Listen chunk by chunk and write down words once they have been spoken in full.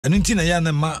enu nti na ya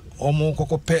na ma omo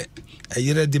kokope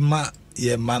ayire di ma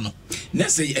ye ma no na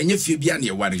say enye fie bia na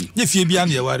ye ware ye fie bia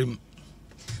na ye ware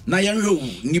na ye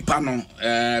hwe nipa no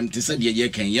te say ye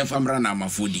kan ye famra na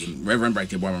amafodi Reverend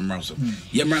Bright Ebo amamra so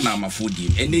ye mra na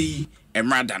amafodi eneyi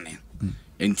emra dane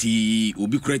enti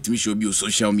obi correct me show bi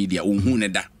social media ohun ne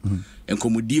da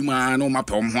enkomodi ma no ma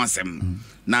pom ho asem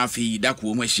na afi da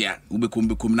ko mo hia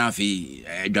ubekom na afi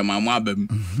dwamamu abam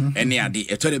ene ade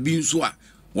eto da bi nso a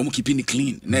wo mo keeping it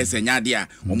clean na se nya ade a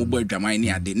wo mo bo dwaman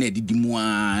ne ade na edidi mu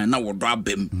a na wodo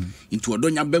abam into odo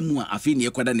nya bam a afi ne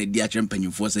ekoda na di a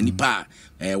chempanyimfo se nipa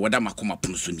woda makoma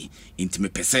pono so ni enti me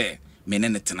pese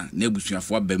menene tena na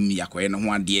ebusuafo abam yakoye ne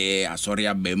ho ade asori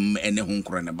abam ene ho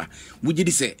nkro ne ba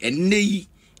wugidi se eneyi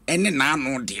ene na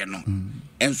anu de no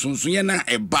ensonsoye na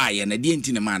ebaye na de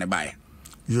enti ne ma ne baye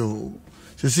yo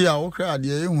sisi a wokra ade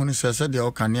ye hu ne sese de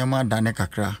o kanema dane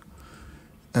kakra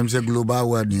emse global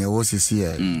world ne wo sisi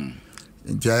e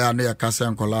nti aya na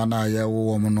yakasa nkola na ye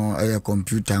wo mo no e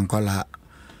computer nkola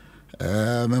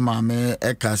me mame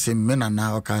e kase me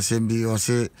na o kase bi o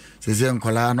se sisi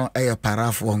nkola no e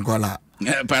parafo nkola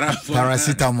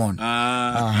paracetamol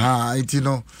aha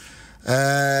itino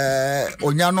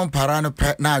onya no para no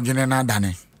na adwene na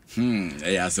dane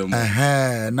so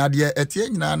na de etie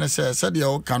nyina na se de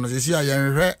o kan sisi a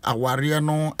yenhwe aware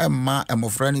no emma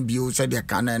emofra ne bio se de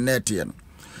kan na etie no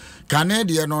kan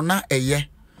de no na eye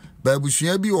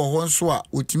babusua bi wo ho nso a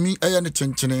otimi eye ne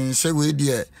chenchene se we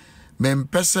de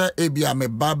mempese ebia me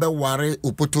ba be ware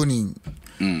opotoni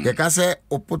ye ka se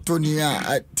opotoni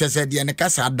a tese de ne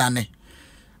kasa dane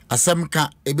asem ka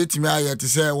ebetimi aye te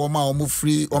se wo ma wo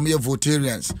free wo me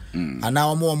votarians ana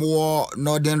wo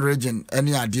northern region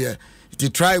any ade the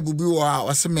tribe bi wo a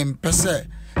wase mempese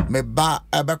me ba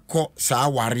ebeko sa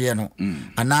ware no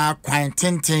ana kwan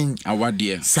tenten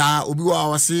awade sa obi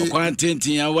wo wase kwan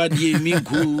tenten awade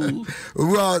minku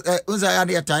obi wo unza ya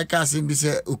de tai ka sim bi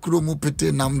se okromu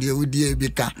pete nam de wodi e bi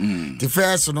ka the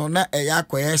first no na eya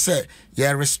koye se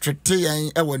ye restrict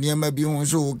yan e woni ma bi ho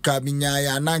so ka binya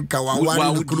ya nanka wa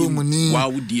ware no kromu ni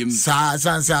sa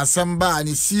sansa asamba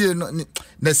ni sie no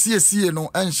na sie no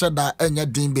enheda enya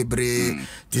din bebre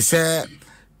ti se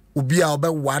obi a obe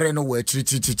ware no wa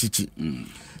chichichichi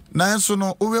na so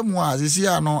no owe mu a sisi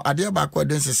ano ade ba kwa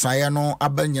den sesaye no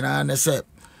abanyina na se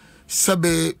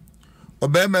sebe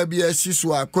obema bi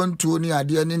asiso akontuo ni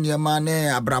ade ne niema ne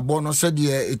abrabo no se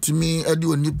de etimi ade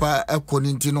onipa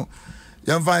akoninti no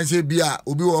yamfa se bia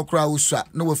obi wo kra usua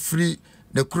na wa free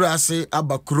ne kura ase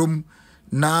abakrom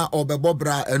na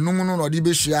obebobra enum no de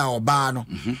be hia oba no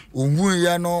ohun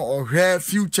ye no ohwe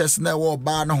futures na wo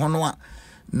oba no ho no a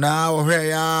na ohwe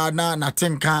ya na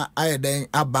tenka ayeden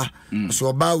aba so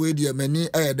oba we de mani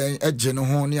ayeden agye no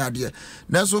ho ni ade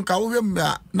na so nka wohwe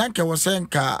mma na nke wo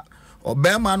senka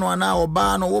obema no ana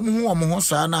oba no wo mu ho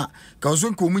sa na ka so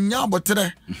nka omunya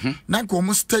abotre na nka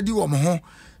omu study wo ho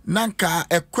na nka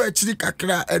ekwa achiri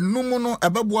kakra enum no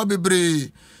ebeboa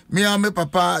bebre mi ame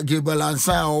papa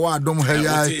gebalansa o wa Adom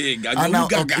haya ana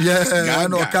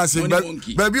ana okase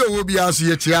baby owo bia so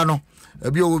ye tia no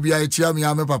baby owo bia ye tia mi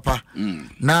ame papa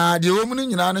na de wo mu ni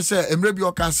nyina ne se emre bi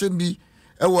okase bi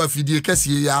e wo afidie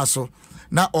kase ya so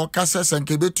na okase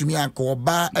senke betumi anka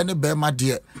oba ene be ma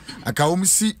de aka wo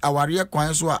msi aware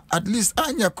kwan so at least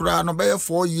anya kura no be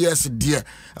 4 years de e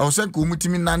wo senke wo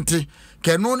mutimi nante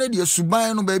keno ne de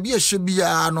suban no ba bi ehye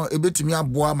bia no ebetimi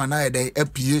aboa ma na ede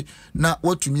apie na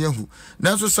watumi ehu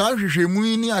nanso saa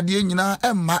hwehwemu ni ade nyina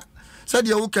emma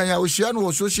sadia wo kan ya wo hia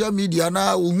no social media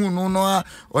na ohun no no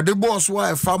o de boss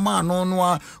wa fama no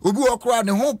no obi wo kra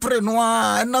ne ho pre no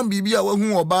na bibia wa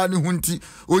hu oba ne hunti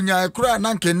onya kra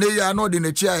na nkene ya no de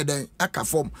na chi eden aka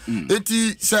form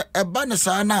eti se eba ne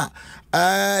saa na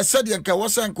sadia nka wo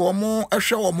sanka omo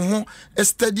ehwe omo ho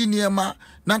study niema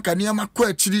nanka niema kwa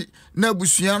achiri na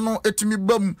abusua no etimi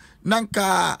bam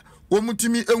nanka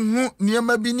womutimi ehu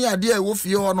niema bi ni ade a wo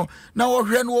fie ho no na wo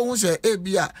hwe no wo hu se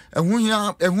ebia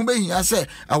ehu behia se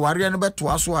aware no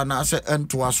beto aso ana se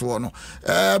ento aso no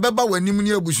beba wanim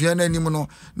ni abusua na anim no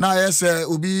na yese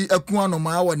obi aku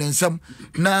anoma wo ne nsam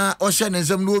na o hye ne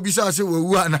nsam no obi sa se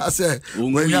wawu ana se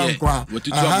wanya nkwa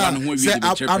se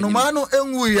anoma no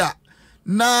enwu ya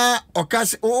na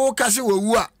okase o kase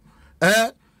wawu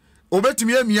a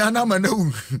obetumi amia na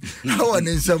manawu hawa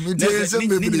ne nsam nti nsam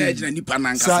bebre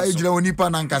sa ejira oni pa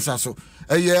na nkasa so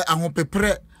eye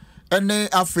ahopepre ene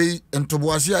afei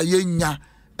ntoboase a yenya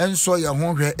enso ye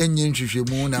ho hwe enye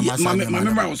nhwehwemu na masa me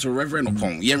remember also Reverend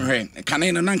Okon ye hwe kan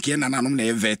na nanke na nanom na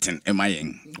everton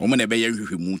emayen omo na be ye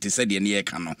hwehwemu te se de ne ye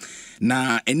ka no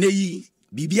na eneyi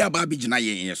bibia ba bigina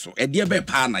yen so ede be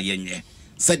pa na yenye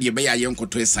se de be ya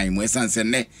yenkoto esan mu esan se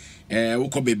ne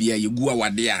wokọ bebia yegu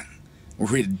awade a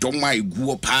ohwe doma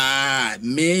iguo pa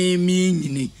me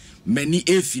nyini mani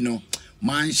efi no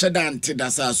man shada ante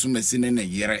da sa so masine na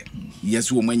yere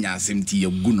yeso wo manya asem ti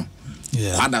yagu no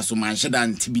kwada so man shada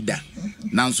ante bida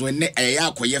nanso ene eya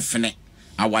akoye fene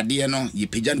awade no ye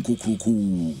pejan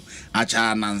kukuku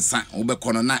acha nansa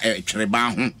obekono na twreba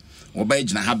ho oba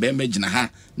gina ha be magina ha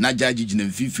na jaji gina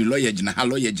mfifi lawyer gina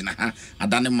ha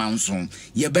adane manso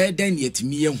ye be den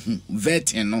yetimi yehu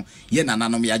vetin no ye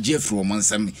nananom ya jefro mo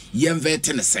nsem ye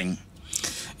vetin sen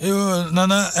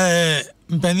nana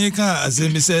mpanika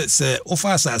azemi se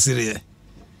ofa asasire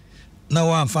na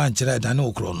wa amfa nkyere dane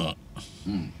okro no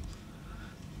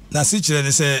na si kyere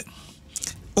ne se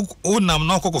o nam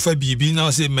na okokofa bibi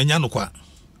na se manya no kwa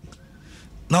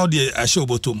na o de ahye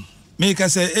obotom me ka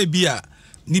se ebia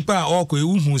nipa okọ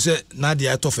ewuhu se na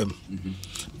de atofem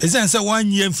ezen se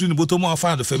wanye mfiri no botom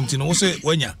afa do fam ti no wo se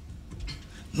wanya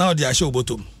na o de ahye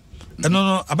obotom eno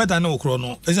no abeda na okro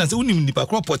no ezen se unim nipa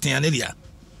kro poten ane dia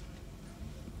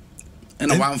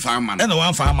ena wan fa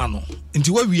ama no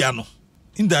nti wa wia no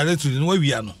indirectly no wa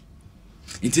wia no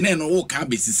nti na no wo ka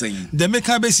besi sen de me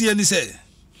ka besi ani se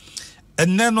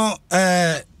enne no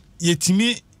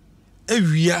yetimi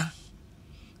awia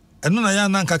eno na ya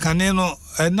nanka kane no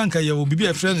nanka ye wo bibi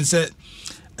afre se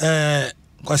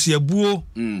kwase abuo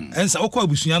ensa okọ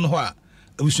abusua no ho a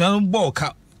abusua no bo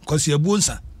ka kwase abuo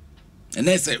nsa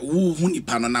ene se wo hu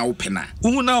nipa no na wo pena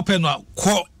wo na wo pena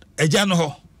kọ agya no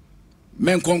ho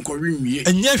men konko winwie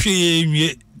enya hwe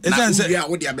nwie esanse wia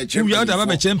wo dia be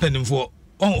chempenimfo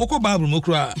okọ bible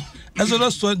mokura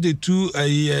Exodus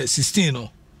 22:16 no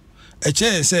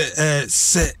eche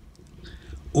se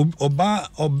oba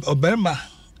oberma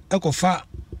ekofa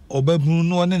obabunu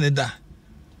no ne da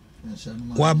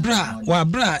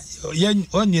wabra yen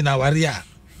onyi na ware a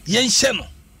yen hye no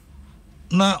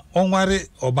na onware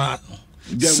oba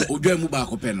odwa mu ba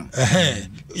ko pe no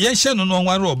yen hye no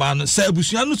onware oba no se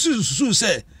abusua no susu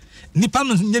se nipa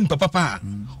no nye nipa papa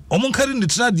omonkare ne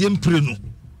trade empre no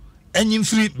enyi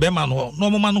mfiri be ma no no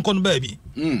omoma no ko no ba bi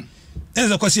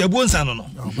enza kwasi abuo nsa no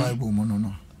bible mo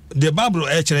no the bible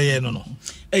e kire ye no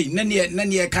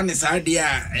nani ka ne sa de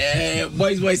a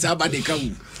boys abade ka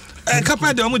wu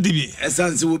kapa de omo dibi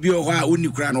esanse obi o ho a oni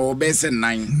kura no obese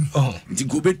nan nti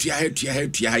go betua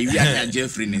ha wi anya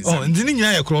Jeffrey ne nsa nti ni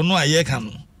nyina ye kro no aye ka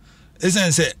no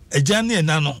esanse agya ne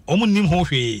na no omo nim ho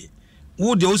hwe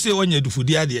wo de o se onya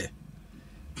dufudi ade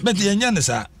bet ye nya ne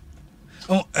sa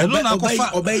eno na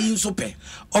kofa obayi nso pe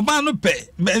oba no pe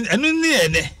eno ni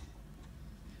ene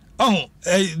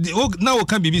na wo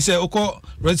ka bibi se okọ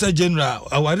Register General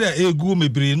aware a egu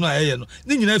mebiri no ayeye no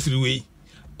ni nyina afiri wei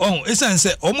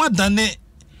esanse omadane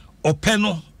ope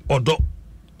no odo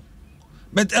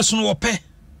bet esono ope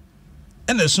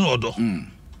ena esono odo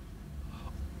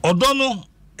odo no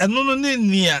eno no ne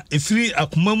nia efiri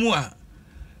akomamu a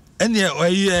ene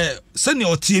oye sene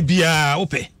otie bia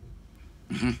ope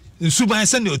nsuban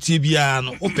sene otie bia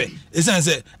no ope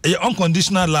esanse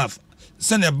unconditional love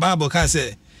sene Bible ka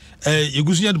se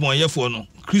yegusunya de moyefo no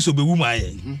Kristo be wuma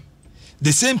aye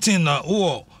the same thing na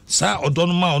wo sa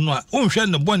odono ma ono a onhwe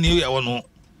ne bone ye wono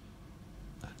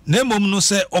na mom no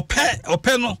se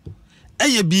ope no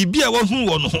eye bibia wo hu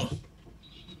wo no ho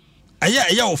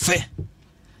aya ofe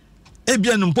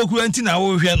ebia no mpoku anti na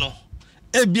wo hwe no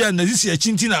ebia na sisi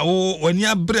achinti na wo wani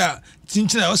abra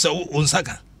tinchina wo se wo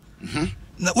nsaka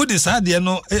na wo de sa de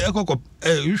no ekokọ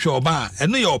hwe oba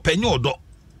eno ye ope nye odo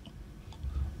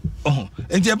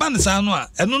enti eba ne sa no a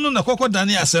eno no na kokọ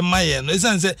dane asem maye no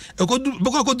esanse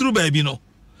ekokoduru ba bi no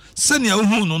sania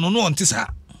ohu no no onte sa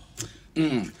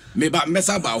meba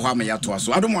mesa ba ho ama yato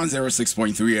aso Adom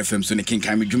 106.3 FM so ne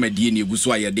kenkan me dwumadie ne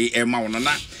eguso a ye de ema wono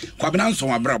na kwabena nso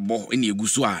abrabọ ne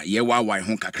eguso a ye wawai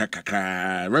ho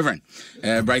kakra Reverend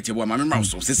Bright Ebo ma memra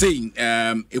so se sei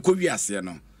ekowi ase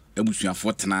no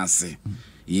abusuafo tena ase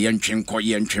ye ntwenko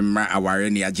ye ntwemma aware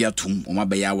ne age atum o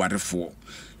mabe ya awarefo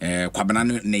kwabena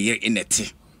ne ye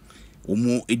enete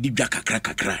omo edidwa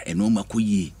kakra eno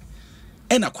makoyie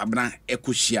ena kwabena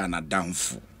ekohia na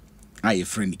damfo aye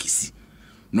friend kisi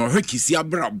no hwe kisi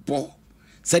abrabọ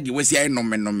sadi wesi aye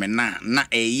nomenome na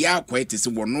eya kwete se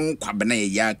wono kwabena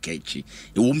eya kachi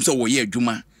ewom so wo ye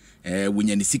adwuma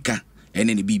wonya ne sika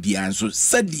ene ne bibia nso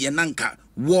sadi nanka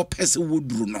wo pese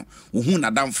woduru no wo hu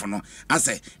na damfo no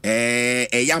ase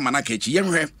eya mana kachi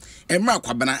yemhwe emra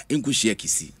kwabena enkohia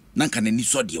kisi nanka na ni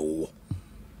so de wo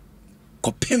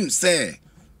kopem se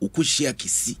okohia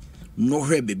kisi no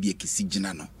hwe bebia kisi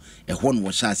gina no ehwo no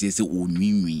wo sha ase se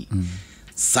onwinwi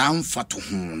samfato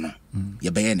ho no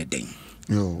ye beye ne den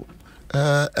yo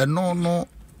eno no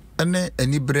ene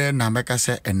enibre na meka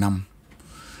se enam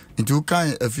into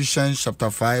kan Ephesians chapter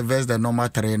 5 verse the number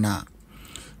 3 na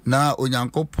na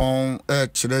onyankopɔn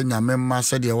kyerɛ nyame mma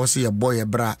sɛdeɛ wɔ sɛ yɛbɔ yɛ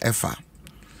bra ɛfa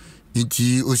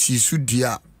nti osisu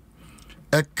dua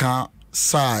ɛka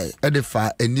sai ɛde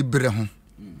fa anibere ho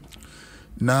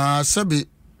na sɛbe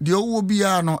deɛ ɔwɔ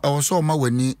biara no ɛwɔ sɛ ɔma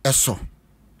w'ani ɛsɔ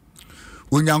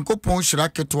onyankopɔn hyira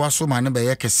ketewa so ma ne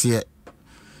bɛyɛ kɛseɛ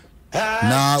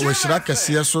na wɔhyira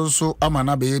kɛseɛ so ama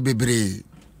na bɛyɛ bebree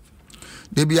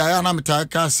de bia ya na metaa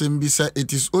ka asɛm bi sɛ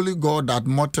it is only God that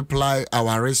multiply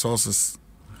our resources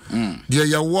deɛ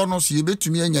yɛwɔ no so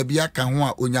yɛbɛtumi anya bi aka ho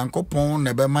a onyankopɔn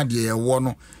na bɛma deɛ yɛwɔ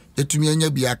no ɛtumi anya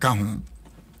bi aka ho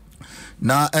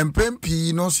na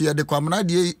empempi no so yɛde kwamna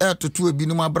deɛ ɛtoto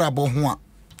ebinom abrabɔ ho a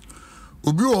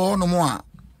obi wɔ hɔ no mo a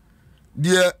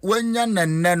deɛ wanya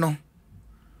nenne no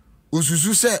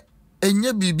osusu sɛ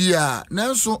enye bibia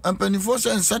nanso empanifo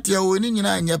sɛ nsatea wɔ ni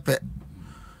nyina nyɛ pɛ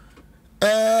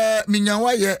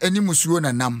minyawa yɛ animusuo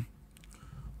na nam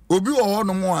obi wɔ hɔ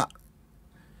no mo a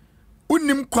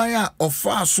unim kwan a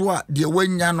ɔfa so a deɛ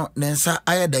wanya no ne nsa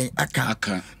ayɛ den aka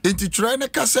enti twerɛ ne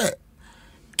ka sɛ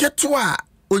keto a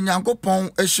onyankopɔn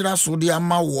ahyira so de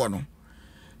ama wo no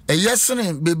ɛyɛ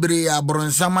sene bebree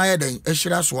abronsam ayɛ den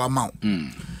ahyira so ama wo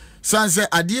sanse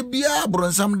adeɛ bia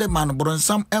abronsam de man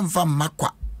bronsam emfa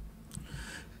makwa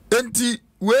enti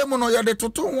we mu no yɛde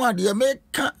toto ho adeɛ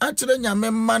meka akyerɛ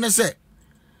nyame mma ne sɛ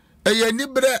ɛyɛ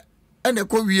nibrɛ ene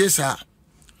kɔ wie saa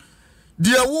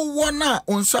deɛ wowɔ na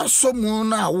onsa so mu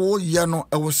na wo yɛ no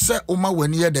ɛwɔ sɛ oma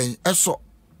wani yɛ den ɛsɔ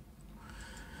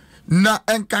na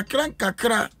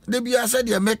enkakra de bia sɛ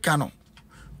deɛ meka no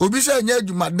obi sɛ nya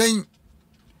adwumaden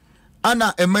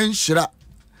ana ɛman hyira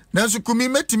nanso kumi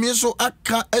metimi so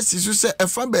aka asisu sɛ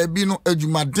ɛfa baabi no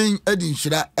adwumaden adi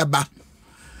nhyira ɛba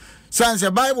sanse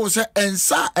bible sɛ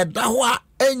ensa ɛda ho a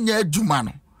enya adwuma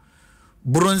no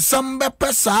bronsam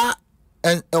bɛpɛ saa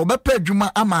ɔbɛpɛ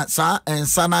adwuma ama saa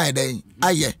ensa na ɛdɛn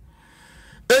ayɛ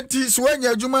enti so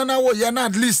enya adwuma na wo yɛ na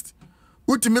at least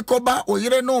utimi koba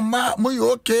oyire no ma mo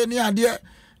yɛ okay ni adeɛ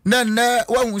na nɛ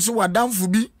wahu so wadamfo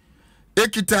bi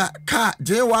ekita car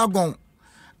J-Wagon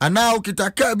ana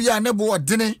okita car bi a ne bo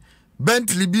odene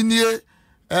Bentley bi nie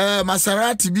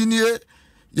Maserati bi nie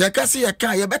yakase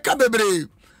yaka yɛbɛka bebree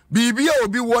bibia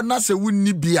obi wɔ na sɛ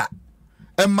wunni bia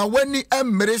ɛma wani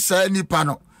ɛmmere saa nipa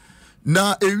no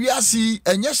na ewiase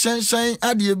ɛnyɛ hyɛnhyɛn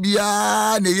adeɛ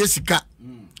bia na yesika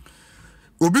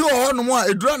obi wɔ hɔ no mu a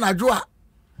edura nadwo a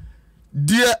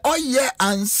deɛ ɔyɛ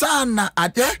ansa na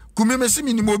ade kumemesi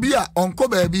minimo bi a ɔnkɔ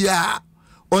baabi a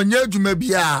ɔnyɛ adwuma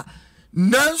bia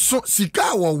nanso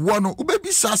sika wɔ no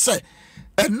ubebisa sɛ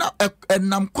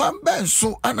ɛnam kwan bɛn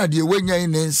so ana deɛ wanya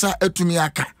ne nsa atumi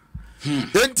aka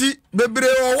enti bebre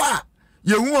wɔ a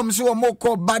yehuom se wɔ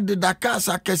mokɔ bade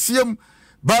dakasa kasiem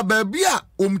ba baabi a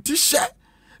omti hyɛ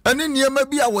ɛne niema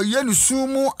bi a wɔyɛ ne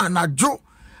sumu anadwo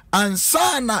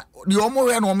ansa na de omo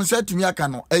hwe no omo se tumi aka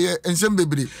no ensem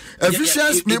bebre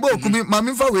Ephesians mebo okumi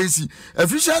mamimfa wesi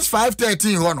Ephesians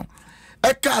 5:13 ho no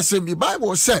eka asem bi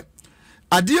Bible say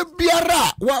ade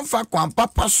biara wanfa kwan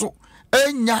papa so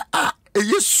enya a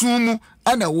eyesumu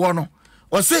ana wo no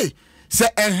o say se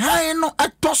ehan no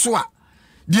etoso a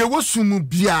de wosumu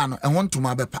bia no ehon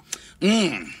tuma bepa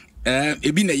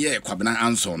ebi na ye kwabena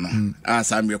anso no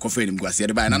asa me kofa enim guase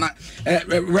de ba na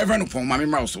reverend pon ma me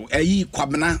mra so ayi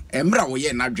kwabena emra wo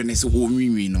ye na dwene se ho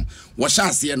nwinwi no wo hya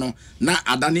ase no na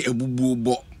adane ebubuo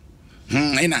bo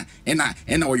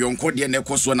ena wo yonko de na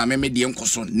ekoso na meme de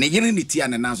enkoso ne yene ne tia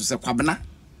ne nanso se kwabena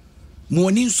mo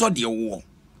oni nso de wo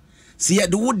se ye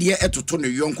de wo de etoto ne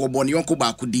yonko bo ne yonko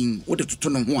ba kodin wo de toto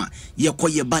ne ho a ye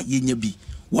koye ba ye nya bi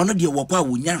wono de wo kwa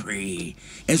wonya hwe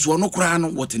enso wono kura no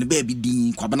wotene ba bi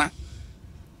din kwabena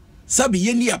sabi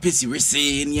ye ni apesi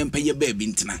wese ne empeye ba bi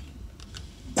ntina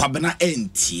kwabena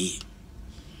entie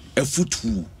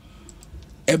afutu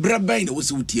ebra ban na wo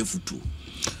se wutie afutu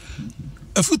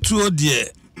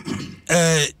de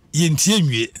yentie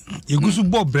nwie yegusu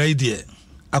bo brai de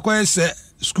akoye se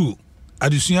school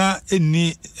adusua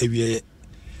enni awie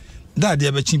da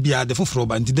de ba chi bia de foforo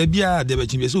ba nti da bia de ba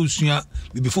chi bia se usua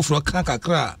bibi foforo kan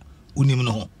kakra unim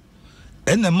no ho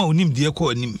enna ma unim de ko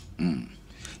anim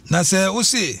na se o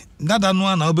se dada no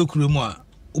ana obekure mu a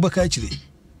obeka akire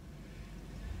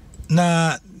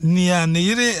na nia ne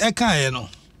yire ekae no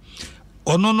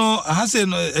ono no ahase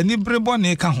no ani brebo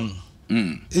ne ka ho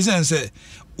isen se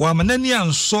wa manani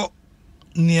anso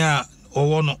nia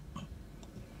owo no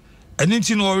ani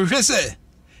nti no ohwe se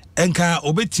enka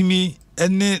obetimi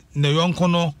ene ne yonko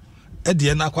no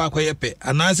de na akwaye pe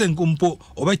anase nkompo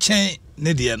obechen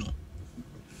ne de no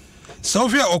so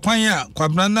hwe okwan a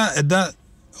kwabna na eda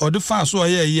ode fa so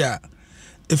oye yi a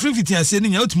efrifiti ase ne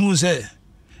nya otumu se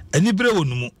ani bre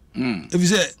wonumu ebi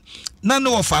se na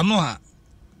no ofa no a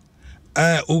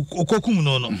okokum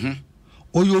no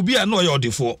oyo obi a no oyo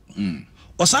odefo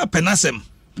osa penasem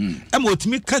ema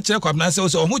otimi ka kire kwabna se o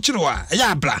ho kirewa ya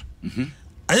abra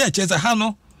aya cheza ha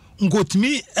no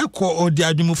ngotimi ekọ odi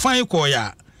adwumfan kọ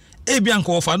ya ebia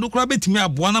nka ofa no kura betimi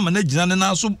aboa na ma na gina ne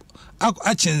na so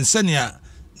achensenia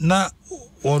na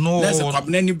ono lesa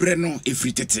kwabna ni bre no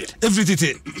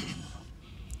everytete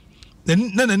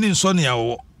na ni nso ne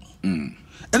yawo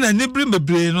ena ni bre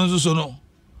mebre no so no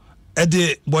e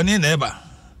de boni na eba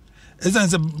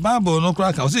esanse bible no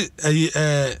kura ka o se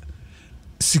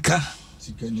sika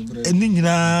eni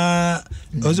nyina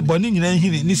o se boni nyina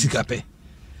hini ni sika pe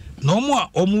na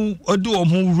omu odi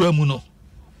omu wura mu no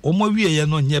omo wie ye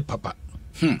no nye papa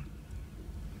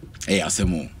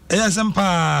asem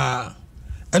pa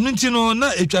enu nti no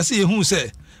na etwase ye hu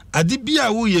se ade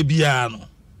bia wo ye bia no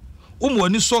omo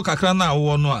ani so kakra na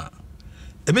wo no a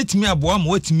ebetimi aboa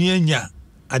ma watimi anya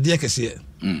ade akese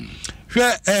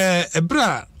hwe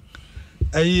ebra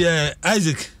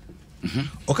Isaac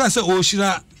oka se o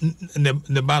shira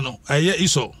ne ba no aye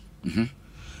iso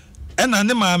ena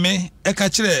ne maame eka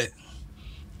kire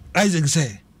Isaac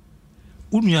say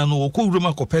unua no okọ wura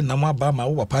makope na aba ma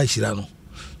wo papa hira no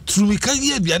trumika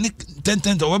ye aduane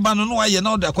tentente wo ba no no aye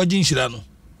na oda kwagye hira no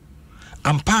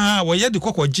ampa wo ye de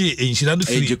kokogye hira no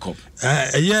free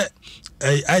eye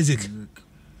Isaac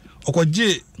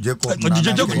okogye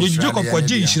Jacob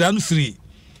kwagye hira no free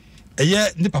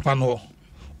eye ni papa no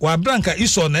wa branka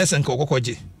iso na esen ka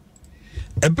okogye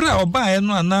ebra oba ye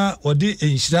no ana odi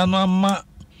hira no ama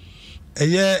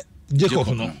eye Jacob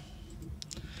no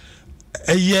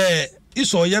eye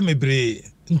iso ya mebre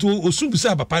nto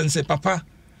osubisa papa nse papa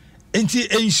enti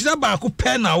enhira ba ko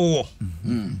pe na wo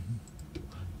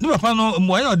ni papa no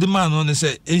mo ya odi man no ne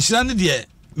se enhira ne de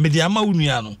media ma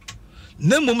wunua no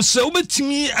na mom se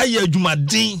obetimi aye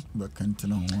adwumaden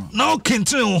na o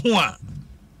kentene ho a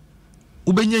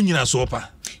obenya nyina so pa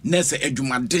na se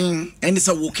adwumaden eni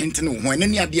se wo kentene ho eno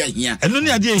ni ade ahia eno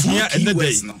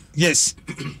day yes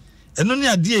eno ni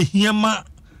ade ahia ma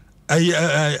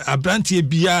abrantie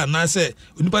bia na se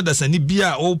onipa dasani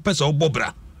bia o pesa o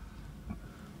bobra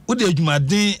o de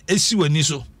adwumaden esi wani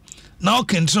so na o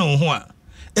kentene ho a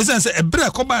esan se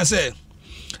ebra ko ba se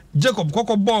Jacob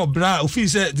koko bobra ofi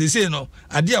se they say no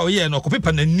ade a o ye no ko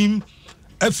pepa nanim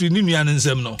afri ni nua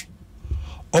nsem no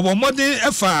obomode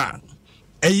efa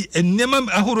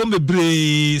enema ahoro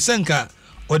mebre senka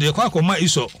o de kwa akoma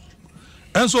iso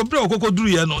enso bra okoko duru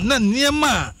ye no na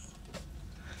niema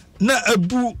na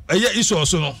abu eye iso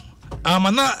so no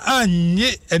amana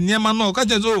anye enema no ka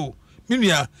jezo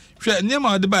minua hwe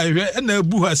niema de ba hwe na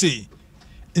abu ha sei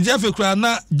nti afekura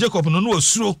na Jacob no no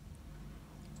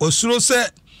osuro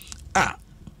se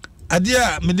ade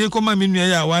a mede koma minua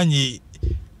ya wanye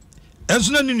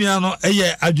enso na ninua no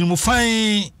eye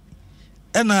adwumfan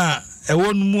ena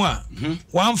ewo mu a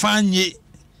wanfa anye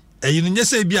eyi nye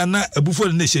se bia na abufo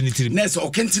na hye ni tirim na se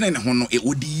okentene ne ho no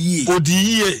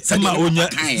odiye sama onya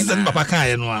se papa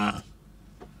kan no a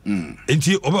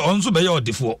enti onso be ye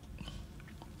odefo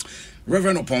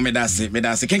Reverend upon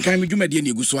medase kenkan me dwumade na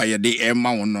eguso ayede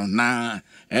ma wo no na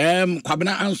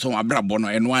kwabena anso abrabo no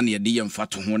eno an yede yemfa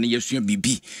to ho ne yesua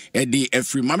bibi e de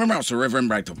afri mamema so Reverend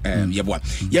Bright yeboa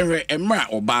yehwe emra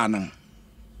oba no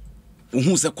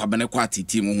ohun se kwabena kwa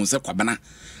titi mo ohun se kwabena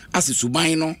ase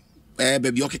suban no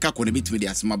baby okeka ko ne bitimi de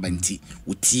asema banti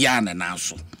utia na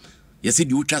naso yesi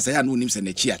di utwa se ya no nim se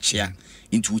na chi achia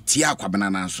nti utia kwabena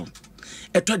naso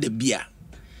eto de bia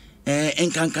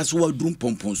enkanka so wadrum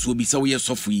pompon so bi se wo ye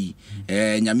sofo yi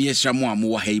nyame ye hya mo amo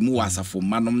wa ha mu wasafo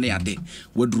manom ne ade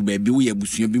wadru ba bi wo ye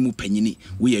busua bi mu panyini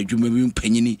wo ye adwuma bi mu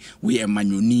panyini wo ye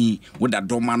manyoni wo da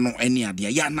doma no ene ade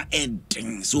ya na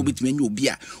eden so obetimi anya obi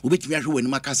a obetimi ahwe wani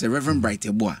maka se Reverend Bright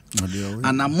ebo a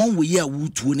ana mon wo ye a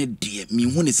wutuo ne de mi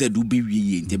hu ne se do be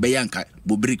wiye nte be yanka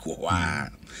bobrik wo wa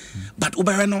but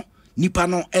obere no nipa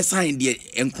no esign de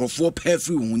enkrofo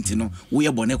perfect wo nti no wo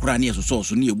ye bone kura ne yeso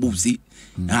so ne ye bobsi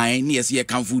ai ni ese ye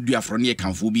kanfo du afro ne ye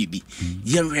kanfo bibi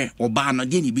yenre oba no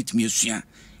de ni bitumi asua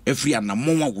afri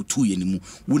anamon wa wotu ye ni mu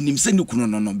wonim se ni kunu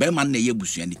no be man na ye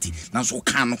busua ne ti na so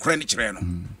kan no kra ne kire no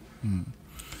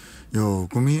yo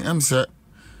kumi amse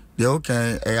de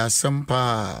okay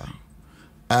asampa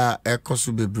a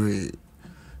ekoso bebre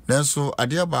nanso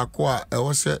ade ba ko a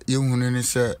ewo se yehunu ne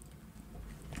se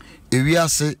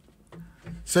ewiase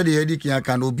se de yedi kian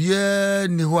kan obi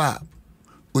ni ho a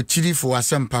ochirifo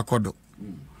asampa kodo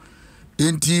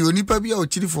enti onipa bia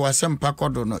ochirifo asampa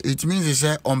kodo no it means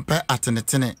say ompe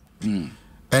atenetene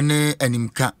ene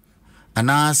animka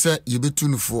ana se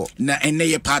yebetunufo na ene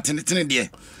ye patenetene de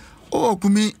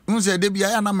kumi unse de bia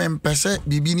ya na mempese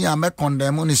bibini ame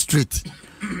condemn on street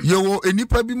yewo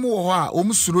enipa bi mu wo ho a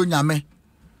omsuro nyame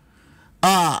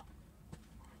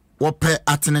wope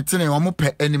atenetene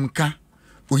womope animka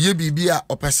oye bibia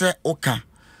opese oka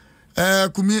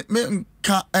kumi me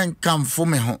nka enkamfo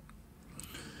me ho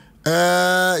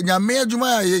nyame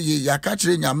adwuma ya ye yaka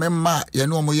kire nyame ma ye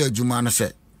ne omo ye adwuma no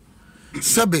se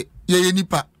sebe ye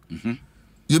nipa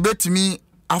ye betimi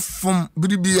afom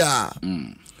biribia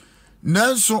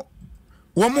nanso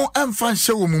womo emfa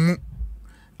hye wo mumu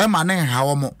ema ne ha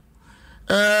womo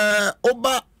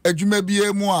oba adwuma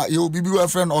bia mu a ye obibi wa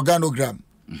friend organogram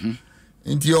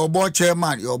into your board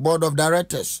chairman, your board of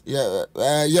directors,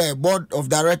 board of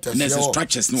directors.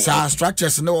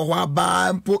 Structures no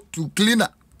why put to cleaner.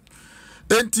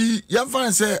 Enti young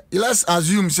fan say, let's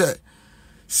assume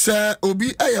say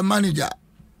obi a manager.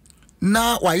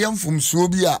 Now why young from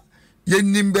Subia, ye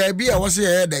nim baby I was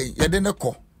here day, ye didn't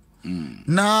call.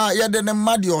 Na ye didn't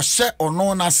mad your set or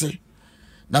no nasi.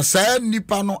 Na say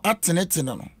nipano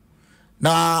atenetino.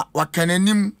 Na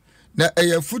wakanenim na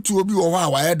futu obi wo ha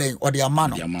wa yeden o de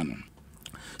amano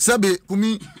sabe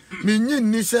kumi minyin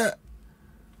ni se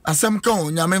asem kan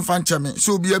o nyame mfa ncheme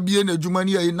so obi abie na adwuma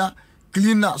ni yi na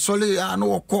cleaner sole ya na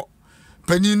wokọ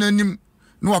pani nanim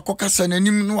na wakọkasa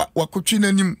nanim na wakotwi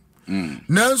nanim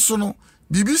nanso no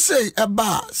bibi sei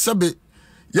eba sabe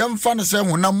yemfa ne se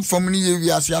honam fam ni ye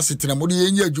wiase asetena mo de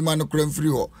yenye adwuma no kura mfiri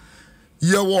ho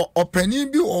ye wo opani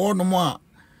bi wo no mo a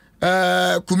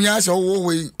kumiasa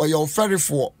we oyo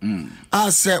ferifo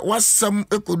ase wasam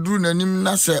ekoduru nanim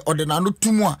na se odenano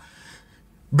tumu a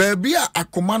baby a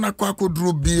akomana kwa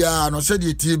koduru bia no se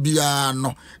de tie bia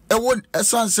no ewo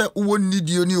esanse wo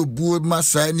nidio ni obuo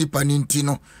masa nipa ninti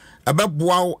no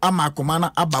abeboa ama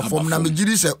akomana abafom na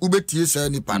megiri se ubetie sa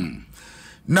nipa no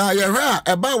na yehwa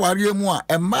eba ware mu a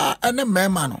emma ene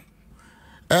mema no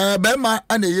bema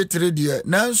ana yetre die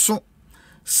nanso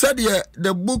said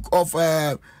the book of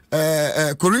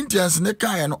Corinthians ne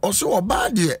kaya no also oba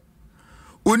de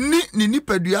oni ni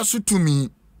nipadua so tumi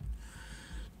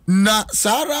na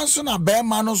sara so na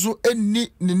bema no so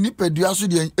eni ni nipadua so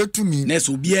de etumi na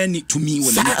so bia ni tumi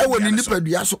woni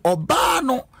nipadua so oba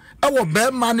no ewo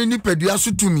bema no nipadua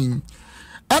so tumi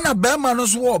ana bema no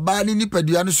so oba ni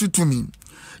nipadua no so tumi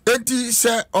enti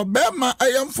se obema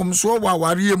ayamfom so wa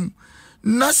wariem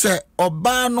na se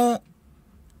oba no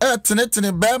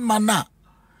tenetene bema na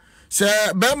se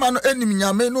bema no enim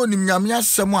nyame no onim nyame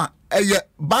asem a eye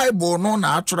bible no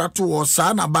na atworato wo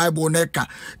sa na bible na ka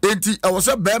enti e wo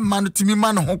se bema no timi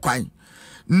ma no ho kwan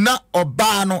na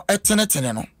oba no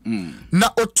tenetene no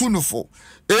na otunufo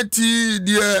enti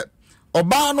de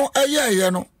oba no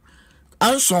eye no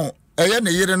anson eye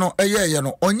ne yire no eye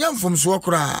no onyamfom so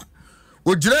okra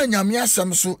ogira nyame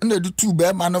asem so na dutu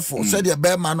bema no fo se de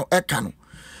bema no eka no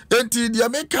enti de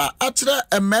meka atre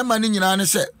emema ni nyina ne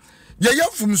se ye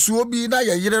yafumsuo bi na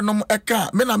ye yire nom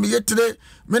eka me na me yetre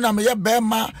me na me ye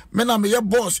bema me na me ye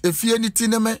boss efie ni ti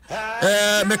ne me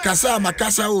kasa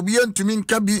makasa obi entumi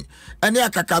nka bi ene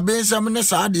akakabe nsam ne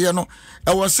saade no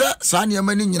e wo se saa ne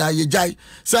ma ni nyina ye jai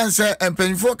sense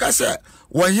empanifo kasa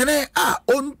wo hene a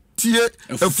ontie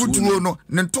afutuo no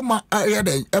ne ntoma aye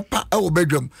den epa e wo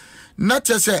badwam na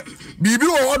chese bibi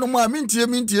wo no ma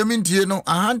mintie no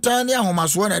ahantan ne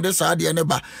ahomaso na de saade ne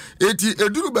ba eti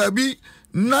eduru baabi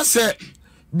na se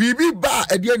bibi ba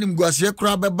ade anim guase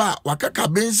kura beba wakaka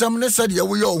bensam ne se de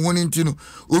wo ye ohuni ntinu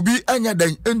obi anya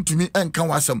dan entumi enka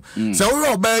wasam se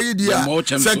wo oba yi dia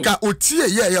se ka otie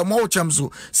ye mo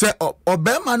chamso se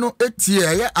obema no etie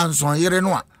ye anson yire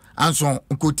no a anson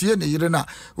nkotie ne yire na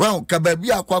wa ka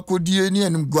babi akwakodie ni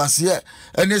anim guase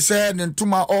ene se ne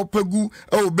ntuma opegu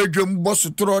e obedwam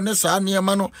bosotoro ne saa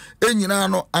niema no enyina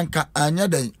no anka anya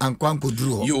dan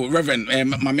ankwankoduru ho yo reverend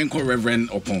mamenko reverend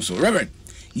oponso reverend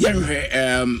yenhwe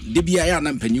de bia ya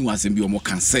na mpanyi wasem bi o mo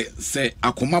kan se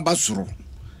akoma basoro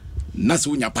na se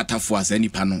unya patafo asa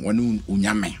nipa no woni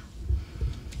unyame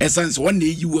essence one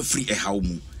dey you free e hawo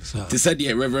mu te said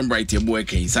the reverend bright ebo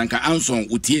ken sanka anson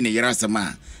utie ne yera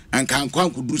sema anka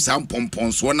ankwankuduru sam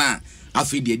pompon so na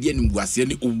afi de de nimguase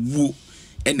ne owuo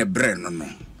ene bre no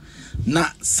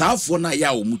na saafo na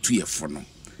ya o mutu yefo no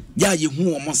ya ye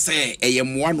hu o mo se eye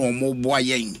moa no mo boa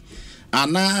yen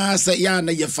ana se ya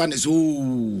na ye fa ne so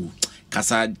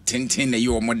kasa tenten na ye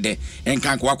o mo de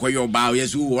enka kwakwa yo ba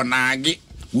yesu wonage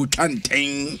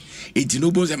wutanten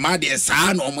etinobo se ma de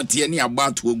sa na o mo tie ne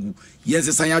abato ogu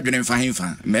yes san ya dwene mfa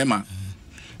hemfa mema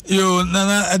yo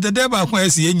na adede ba kwa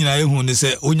esi enyina ehu ne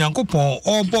se onyankopon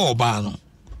obo oba no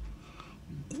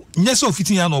nyese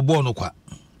ofitin ya no obo no kwa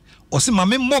osi ma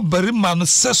me mobere ma no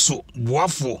seso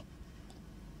boafo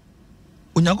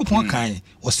onyankopon kan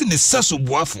osi ne seso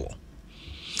boafo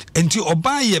enti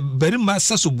oba ye berima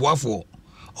seso boafo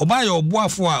oba ye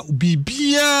oboafo a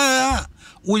bibia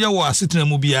wo ye wo asetena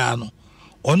mu bia no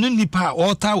ono nipa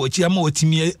ota wachi ama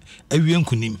watimi awie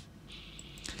nkunim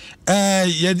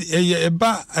ye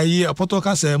ba ayi apoto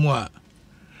kasa mu a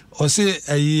o se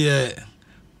ayi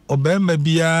obema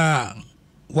bia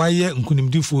waye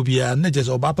nkunimdifo bia na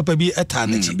je oba papa bi eta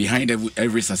na chi behind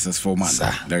every successful man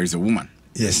there is a woman.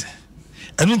 Yes.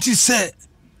 And until say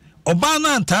oba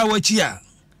na anta wachi a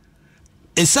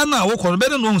esa na wo kono be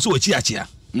no so wachi achia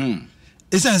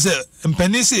esa say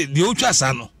mpani say de otwa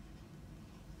asa no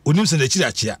onim se na chi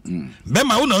achia be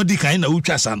ma wo na odi kan na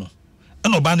otwa asa no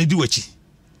na oba na di wachi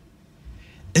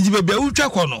enji be bia otwa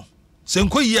kono se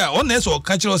nkoyi a o na eso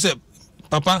ka kire say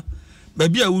papa ba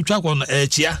bia otwa kono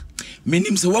achia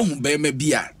menim se wo hu be ma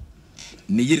bia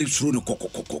ne yere suro no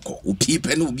kokokokoko opi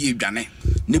pe na obi edwane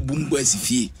ne bumbu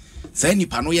asifie sai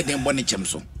nipa no ye den bo ne chem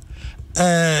so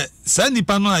sai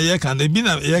nipa no aye kan de bi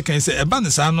na ye kan se eba ne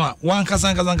sa no a wan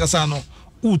kasa no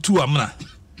utu amna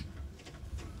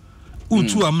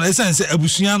esense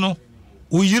abusua no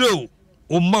o yire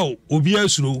o ma obi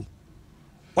asuro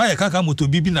wa ye kaka moto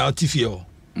bibi na otifie o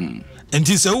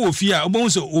enti se wo fie a obon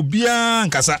se obi an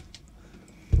kasa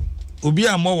obi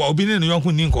amọ wa obi ne no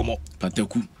yonko ni nkomo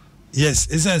pataku. Yes,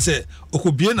 esense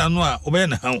okobie na no a obe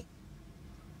na hawo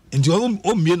enti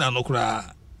o mie na no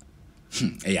kura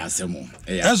eya asemo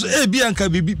eso bi anka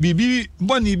bibi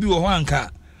boni bi wo ho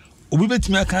anka obi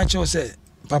betimi aka ache o se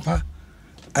papa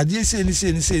adie se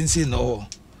ni no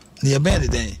ne ye ben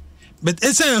den but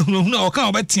esen hunu o kan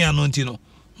obetia no enti no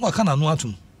mo aka na no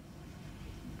atum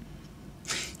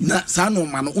na sano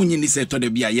ma no onyi ni se to da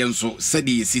bia ye nso se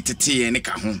de sitete ne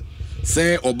ka ho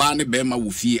se oba ne be ma wo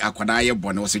fi akwada ye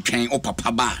bone wo se twen o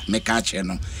papa ba me ka che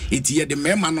no eti ye de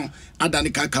mema no ada ne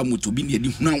ka moto bi ne di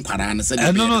hunu ankwara ne se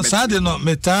de no sade no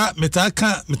meta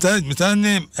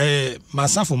ne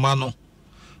masafo ma no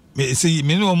me se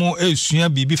me no mo esua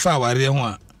bibi fa aware ho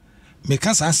a me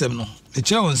ka sa asem no me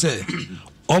che won se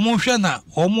omo hwe na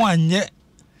omo anye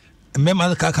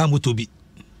mema ka moto bi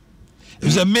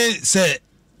e me se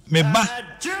me ba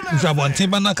nfabonten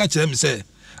ba na ka kire me se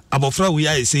abofra wo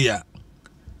ya ese ya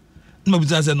no bi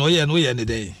se no ye ne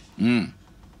dey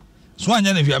so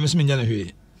anya na hwe amese me nya na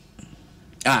hwe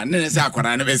ne se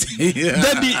akwara ne be se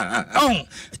dabi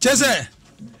chese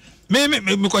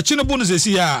me ko chino bonu se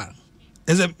si ya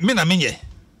eze me na menye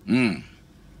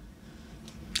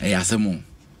ya semu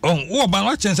wo ba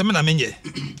wa chense me na menye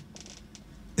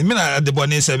me na de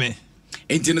boni se me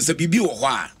enti no se bibi wo ho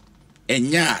a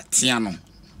enya tia no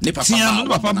ne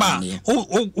papa ba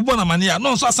o bona mania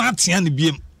no so asan tia ne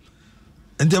biem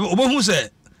enti obohu se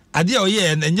ade a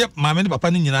oye enye maame ne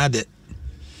papa ne nyina de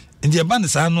enti e ba ne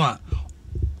sa no a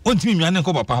ontimi nwane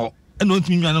nko papa ho ena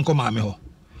ontimi nwane nko maame ho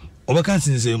obeka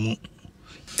nsinsemu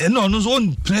ena ono so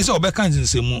on prese obeka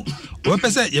nsinsemu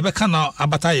obepese ye beka na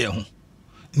abata ye ho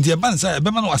nti e ba nsa e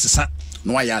be ma no asesa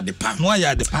no ya de pa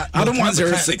Adom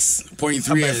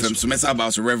 106.3 FM so mess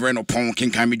about Reverend Opon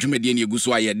Kenkan Me dwumade ne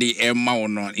eguso aye de emma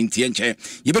wono nti enche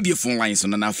ye ba bi phone line so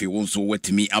na afi won so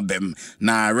wetimi abem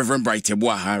na Reverend Bright Ebo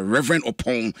ha Reverend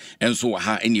Opon enso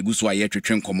ha ene eguso aye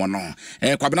twetwe nkomo no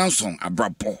kwabena nson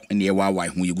abrabo ene ye wawa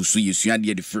hu eguso yesua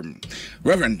de de film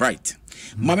Reverend Bright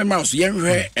mama ma so ye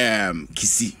hwe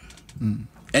kisi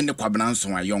ene kwabena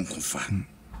nson ayonkofa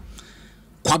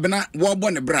kwabena wo bo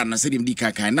ne bra na se dem di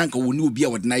kakan nanka woni obi a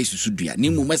wode na isusu dua ne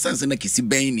mu masanse na kisi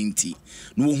ben ni nti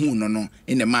no wo hu no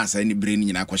ene maasa ne bre ni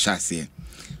nyina akɔhya ase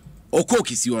okɔ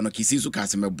kisi wono kisi so ka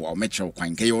se mebo o mekyerɛ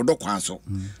kwan ka ye wodo kwa so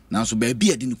nanso ba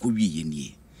bia de ne kɔ wie ye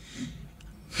nie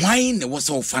why ne wo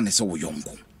se wo fa ne se wo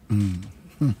yonko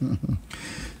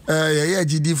ye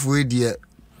gidi fo edie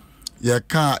ye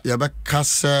ka ye ba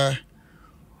kasa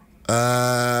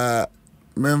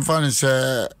memfan se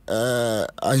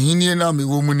ahini na me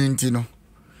wo mu ninti no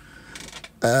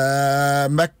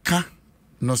meka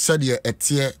no said ye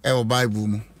etie e o bible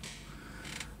mu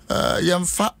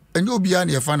yemfa enye obia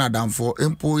na ye fa na damfo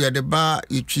empo ye de ba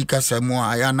etwi kasa mu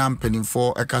aya na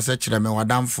mpanimfo e kasa kire me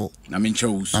wadamfo na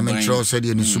mencho said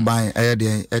ye ni suban e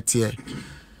de etie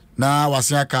na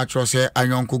wase aka tro se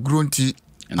anyonko grunti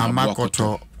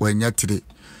amakoto wanyatire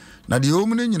na de o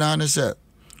mu ni nyina ne se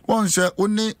won se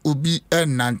oni obi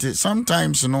enante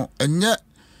sometimes no enye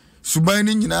suban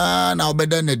ni nyina na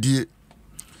obeda na die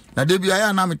na de bia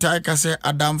ya na metai ka se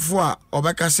adamfo a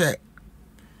obeka se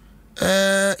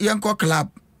yenko club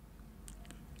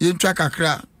yentwa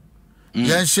kakra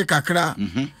yenhye kakra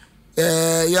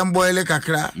yemboile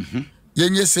kakra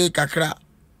yenye se kakra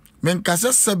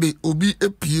menkase sebe obi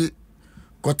epie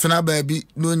kotena baabi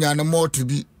no nya ne moto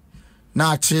bi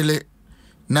na achile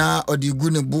na odigu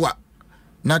ne bua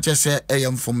na chese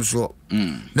eyemfom so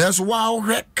nanso wa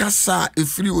hwe kasa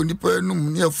efiri onipa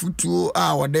num ne afutuo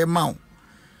a wode ma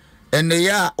ene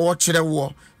ya o kire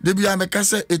wo de bia me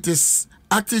kasa it is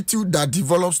attitude that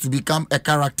develops to become a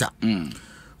character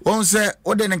won say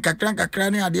ode ne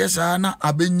kakra ne ade sa na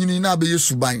abenyini na abeye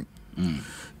suban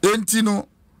enti no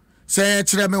say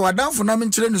kire me wadanfo na me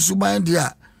kire ne suban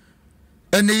dia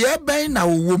ene ye ben na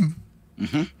wowom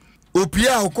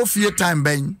opia okofie time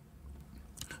ben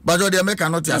but ode make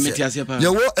not ase ye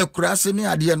wo akurase ne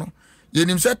ade no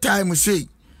yenim say time say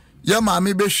ye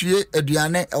maame behwie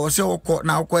aduane e wo se wokọ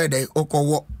na wokọ ede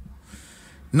okọwo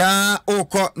na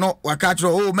okọ no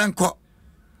wakatro o menko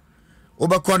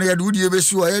obekọ no ye de wudi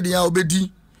ebesi o ye de ya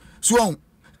obedi so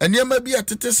eniema bi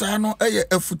atete saa no eye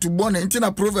afutubo ne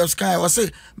ntina proverbs kai wo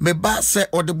se me ba se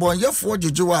odebon yefo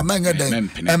jejewa amanye den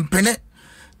empene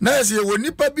na ese wo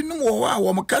nipa bi num wo a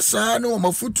wo mkasa ne wo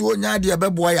mafutuo nya de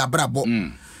beboa ya brabo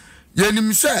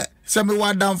yenim se me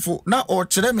wadamfo na o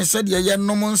kire me se de ye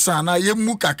nom nsa na ye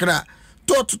mu kakra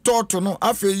tot no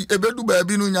afei ebedu ba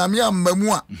bi no nyame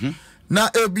amamu a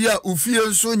na ebia ufie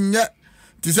nso nye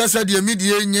ti se de mi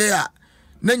de nye a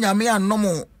na nyame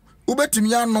anom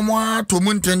ubetimi anom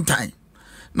atomu ntentan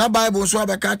na bible so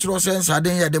abeka kire se nsa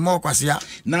den ye de ma kwasea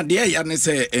na de ya ne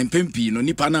se empempi no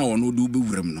nipa na ono du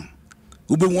bewuram no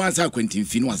ubewu asa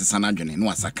kwantimfi no asesa na adwene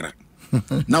no asakra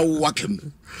na wakem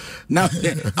na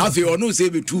afi ono se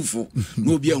betufo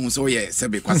no obi ehun so ye se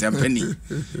be kwase mpani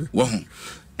wo hu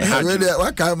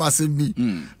waka masembi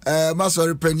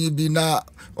masori pani bi na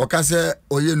okase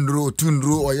oye ndro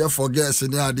tundro oye forget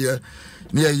ne ade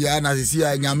ne ya na sisi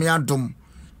ya nyame adom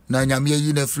na nyame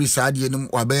yi na free sade nim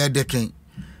wabeye deken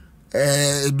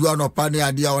edu anopa ne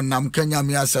ade a onam kenya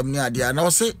me asem ne ade na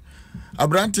o se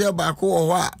abrante ba ko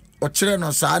wo a o kire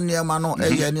no saa niema no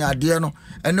eye ne ade no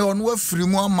ene ono afiri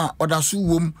mu ama odaso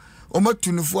wom o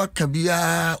matunufo aka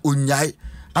bia onyai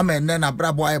ama ene na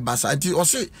brabo ay basa nti o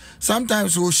se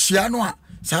sometimes o hia no a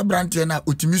saa brante na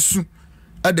otimisu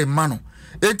ade ma no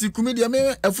enti kumidi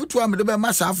me afutu amede be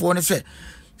masafo ne se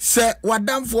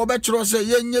wadamfo be kiro se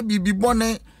yenye bibi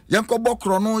bone yenko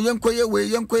bokro no yenko ye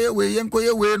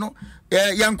we no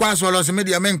yenko asolo se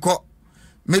media menko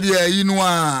media yinu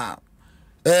a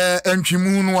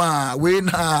entwimu no a we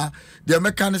na de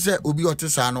meka ne se obi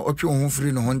otesa no otwe ho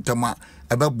firi no ho ntama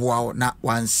ebeboa na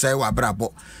wansai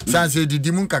wabrabo sanse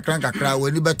didimu kakra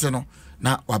wani bete no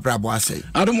na wabrabo asai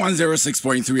Adom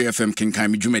 106.3 FM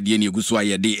kenkan me dwumade ne eguso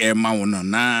ayede ma wono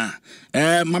na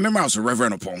mamema so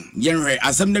reverend upon yenhwe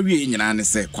asem na wie nyina ne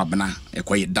se kwabena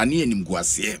ekoye dane anim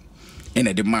guase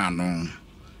ene de ma no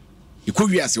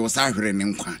ekowi ase wo sa hwere ne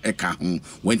nkwa eka ho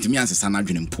wantimi ansesa na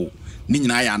dwene mpo ni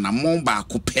nyina ya na mon ba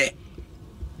kopɛ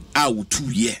a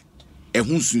wotuye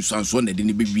ehun sunsanso na de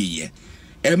ne bewie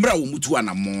emra wo mutu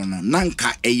anamon no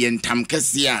nanka eyentam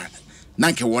kese a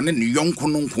nanka wone ne yonko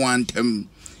no nko antam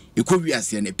ekowi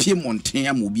ase na pie monten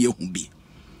am obi ehu bi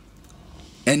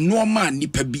enoma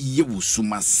nipa bi ye wo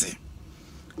sumase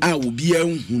a obi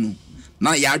ehunu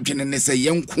na ya adwene ne se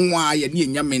yenko a ye ne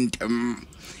nyamentam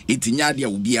etinya de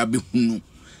obi abehunu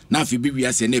na afi bi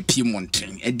ase na pie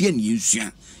monten ede ne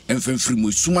yensua emfamfiri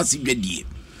mo sumase dwadie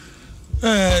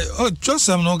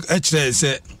Joseph no ekire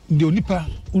se de onipa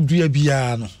udua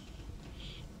bia no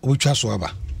obetwa so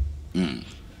aba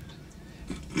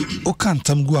o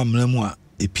kantam gu amramu a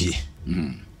epie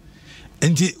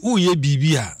enti wo ye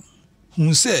bibia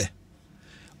hu se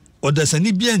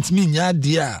odasani bia ntimi nya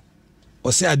de a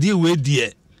o se ade we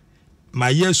de ma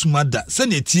yesumada se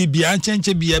na tie bia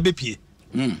anchenche bia bepie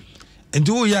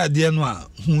enti wo ya ade no a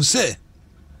hu se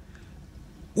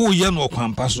wo ye no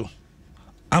kwampa so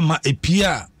ama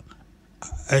epia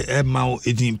ma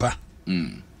edimpa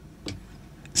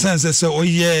sense se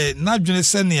oye na dwene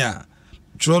senia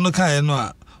tro no kan no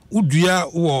a udua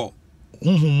wo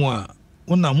huhumu a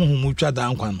wona huhumu twa da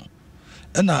nkwa no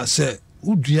na se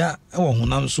udua wo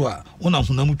honam so a wona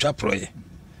honam twa proye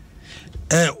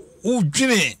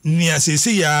udwene ni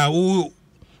asese ya wo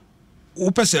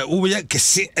pese wo ye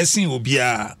kese esen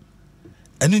obia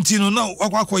enti no na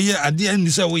wakwakoye ade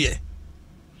ani se wo ye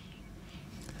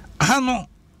hano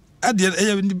ade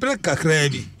e breka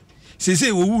krabi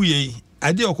sese wo wuye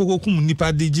ade okokokum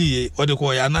nipa degiye ode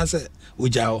ko ya na se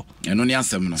ojao eno ni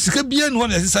asem no sika bia no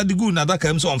na sesa de gu na da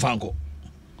kam so onfanko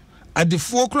ade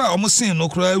fo kra omo sin no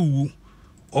kra wu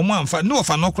omo amfa ne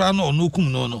ofa no kra no ono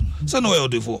kum no no se no we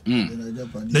ode fo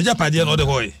na japade no ode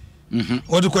hoy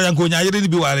ode ko yanko nya yere ni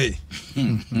bi ware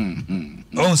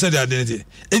on se de ade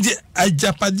enti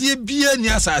ajapade bia ni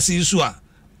asase su a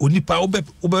onipa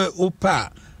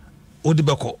opa odi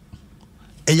beko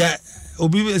eya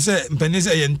obi se mpani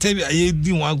se ye nte ye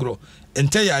di won agro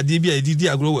nte ya ade bia didi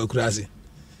agro wa kurase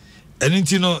ɛno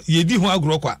nti no yɛdi ho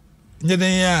agorɔ kwa nyɛ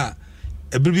den a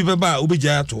ɛbere bi bɛba a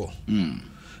wobɛgya ato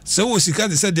sɛ wo sika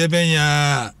de sɛ deɛ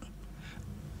bɛnya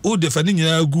o de fa ne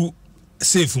nyinaa gu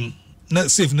safe mu na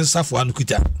safe ne safoa no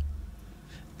kuta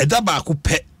ɛda baako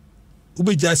pɛ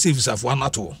wobɛgya safe safoa no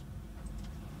ato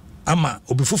ama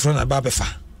obi foforɔ na ba bɛfa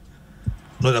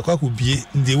no da kwa ko bie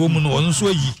ndi wo mu no ɔno so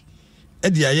ayi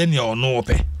ɛde ayɛ ne ɔno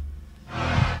wɔpɛ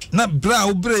na bra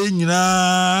wo bra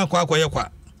nyinaa kwa akɔyɛ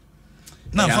kwa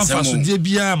na fafa so die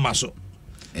bia ma so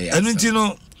ɛno nti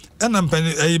no ɛna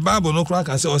mpani ɛyi bible no kora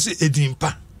ka sɛ ɔse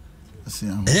edimpa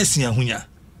ɛyɛ sia hunya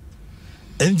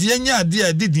ɛnti yɛnya ade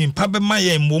a didimpa bɛma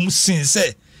yɛ mmom sin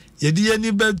sɛ yɛde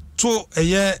yɛni bɛto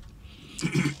ɛyɛ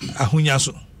ahunya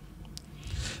so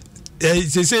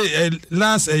say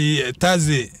last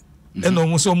Thursday and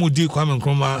almost so mudi kwame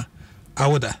nkroma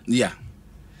awoda yeah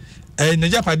na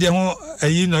japade ho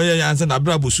ayi na ye yanse na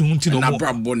brabo su nti no na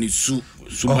brabo ni su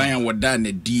suban woda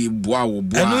na die boa wo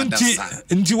boa da sa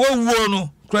nti wo wuo no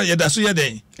kra ye da so ye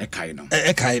den e kai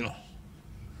no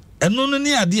eno no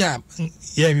ni ade a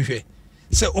ye hwehwe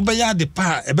se obeya ade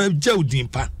pa e ba gya odin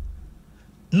pa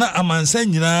na amansa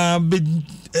nyina be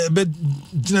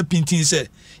gina pintin se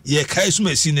ye kai so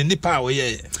masi ne nipa a wo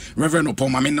ye Reverend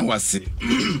Opoma me na wase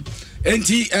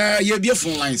enti ye bia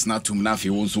phone lines na tum na afi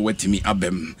wo so watimi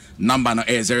abem number no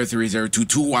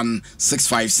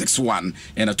 0302216561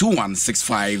 and a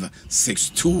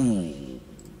 216562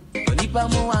 Nipa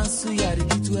mo wansu ya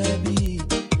rikitu ebi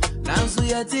nansu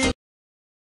ya ti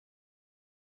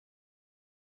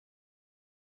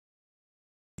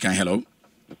Can hello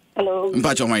Hello.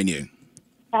 Your mind here.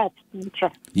 Pat.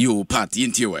 You Pat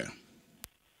into where?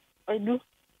 I do.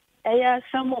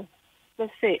 Some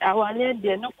say I want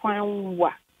to no kwan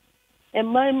wa. And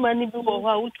my money be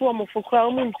wa utu mo for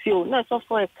crown until not so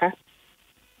for a car.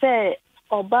 Say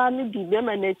Obama be them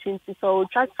and a chinty so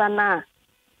tractor na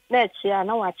next year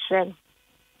no watch them.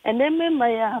 And then me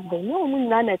my no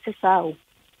none at his house.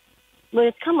 No,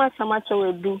 it come out so much I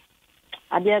will do.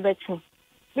 I dare bet you.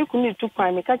 We could need to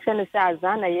find me catch and say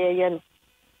Azana ye.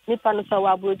 Nipa no so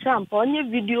wa bro champ on your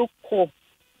video call.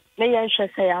 Na yan hwɛ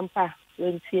sɛ yampa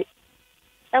wentie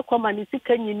ekoma ni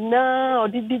sika nyina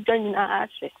odidi dwa nyina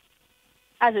ahye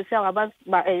as say about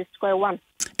square one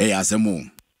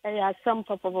asemo asem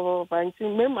papa nti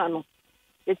mema no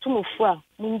etumufu a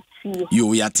muntie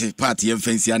yo yate party em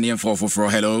fancy an em for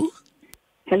hello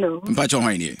mpacho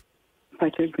hwan ni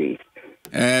mpacho great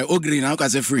ogri na ka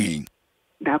se free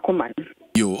da koma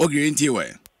yo ogri ntie we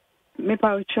me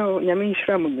pa ucho nyame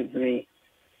nhira mo bebre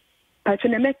pacho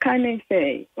na meka ne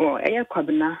say eye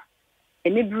kwabena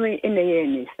ene bere ene ye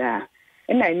ni sa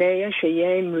ena ye hwe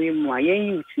ye mmiri mu a ye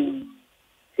yuti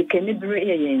sikene bere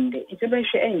ye yende ite be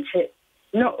hwe enche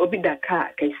no obi da ka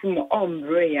kesi mo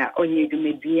ombre ya onye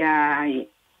dume bia ye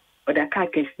odaka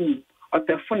kesi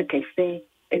otefon kesi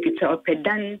ekita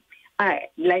opedan a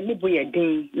like ni boye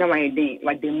den na wa den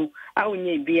wademu a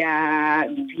onye bia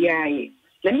ye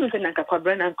let me say na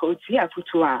kakwabra na nka oti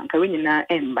afutu a nka wenyi na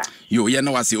emba yo ye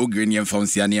na wase ogre ni emfa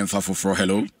onsia ni emfa foforo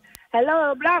hello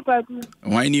black person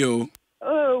why ni o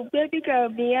oh baby girl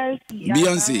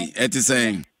Beyonce et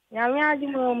saying ya me adi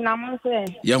mo na mo say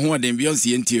ye ho den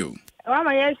Beyonce enti o wa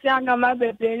ma yes ya na ma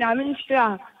bebe na me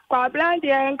nshira kwabra de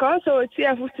nka so oti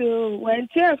afutu when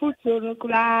ti afutu no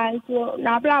kula so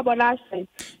na bla bola say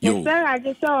yo say I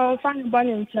just so fan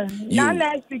bonnet na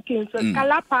next week so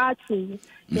kala party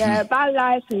yeah, bad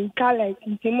life in color.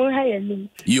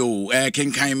 Yo,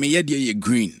 kenkan me ye de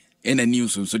green. In a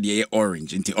news so de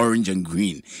orange, into orange and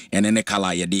green, and then a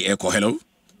color ye de echo hello.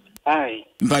 Aye.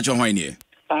 Mpacho hwan ye?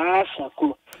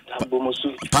 Pasako,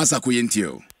 Tambomosu. Pasako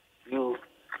yentio. Yo.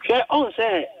 She on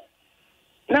say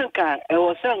nanka e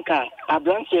wo sanka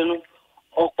abrantie no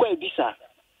okwa ebisa.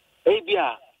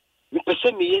 Ebia, me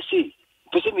pese me yesi.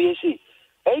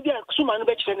 Ebia suma no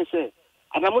be kire ne say,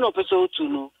 anamu no pese otu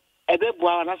no. Ebe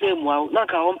bua na say mua na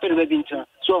ka ho pere be ntra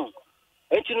so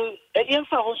etinu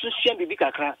yemfa ho so hia bibi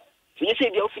kakra so ye say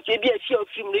bia ofike bia fi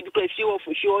ofim na bi kwa fi wo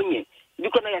fo fi onye bi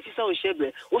kwa na ya sisa o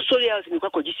shebe o sori house ni kwa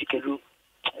koji sikelu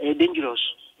dangerous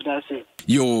that's it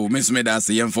yo miss me that's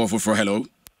yemfa for hello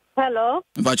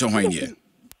mpacho hwan ye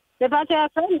the party a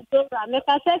friend program me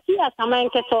ka say ti asama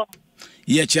nketo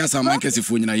ye chi asama nkesi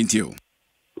fu nyina yintio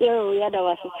yo ya da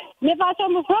wase me party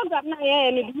mo program na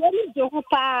ye ni bi jo ho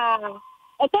pa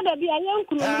otodo bi ayen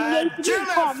kunu ni yenti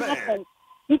ko mo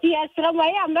nti asra wa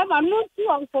ya mbaba no ti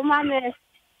on ko mame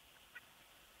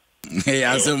hey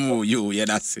asemu yo yeah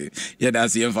that's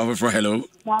yem for hello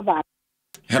baba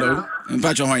hello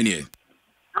mpacho hwan ni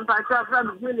mpacho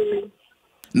from Julie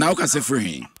now ka se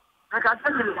free aka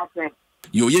tell ka se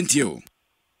yo yenti o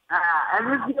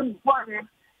everything born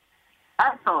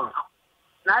aso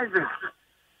Nice.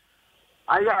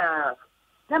 I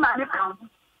then I come.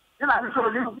 Then I saw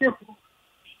this.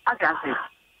 I can say.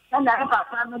 And I have a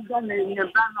done in the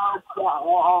plan or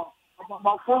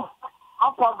phone.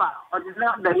 I'll cover or the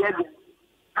number head.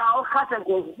 I'll cut a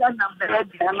go. That number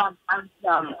head. I'm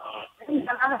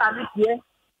here.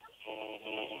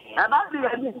 About the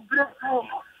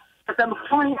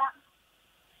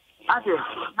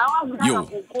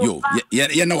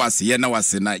you know us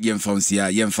na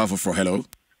yemfa for hello.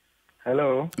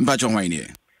 Hello. Mbacho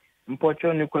hwane.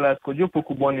 Mpocho Nicholas Kojopo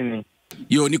kubonini.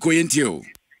 Yo Niko yentio.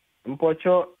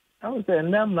 Mpocho I say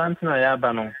ndam na ya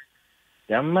ba no.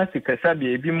 Ya ma sikasa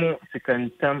bi ebi mu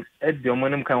sikantam edi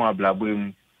omonim kan wa blabo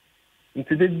mu.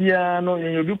 Ntide bia no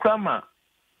yen obi kwama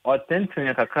o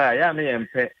tenten kakra ya me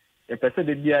yempe. E pese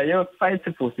de bia ye fight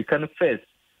for sikan first.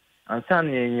 Ansan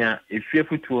yenya efie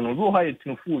futuo no go ha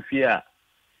yetufu fie a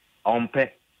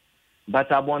ompe. But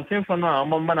abonten for no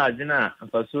amamba na agina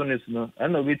afaso ne suno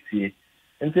ena obetie.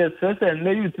 Nti sese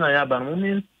na youth na ya ba no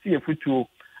mi sie futuo.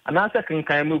 Anasa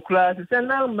kenkan me kura se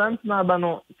na mant na ba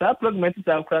no sa plugment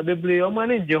sa kura bebre o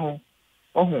mane je ho.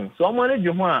 Ohun so o mane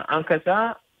je ho a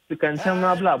ankasa sikantam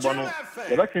na bla bono.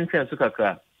 E ba twen so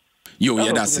kakra. Yo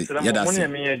yedase.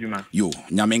 Yo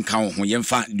nyame kan ho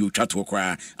yemfa di otwato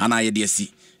kra ana yede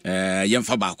asi.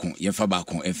 Yemfa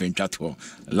baako enfentwato.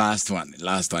 Last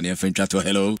one enfentwato.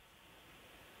 Hello.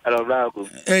 Hello, Bravo.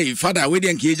 Hey, father, we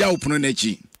didn't keep out on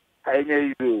the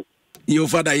Hey, you. Your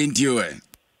father ain't you.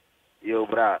 Yo,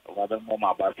 bra, what the mama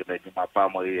about to make my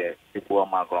family, people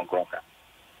my conquer.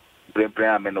 Bring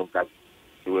Menoka.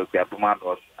 You will get man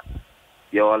or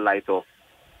your light off.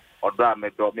 Or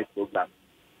drama me program.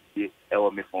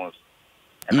 Ever me phones.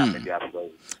 And I'm in the other.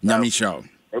 Nami show.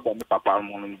 Everybody, papa,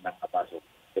 morning,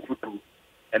 the foot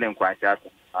and then quite out.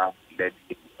 That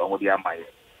only am I.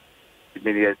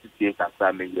 The city can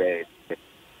tell me where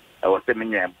I was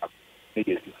telling you,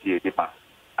 maybe I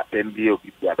can be on.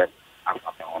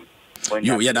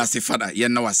 Yo, that's the father. You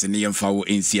know, as in the info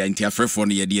in Sia in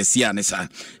Tiafrefon, ye Sia Nessa,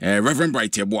 Reverend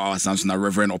Bright, Boa Samson,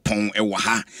 Reverend upon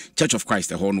Ewaha, Church of Christ,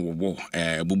 the Horn War,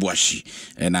 Bubuashi,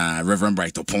 and Reverend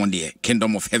Bright upon the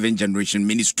Kingdom of Heaven Generation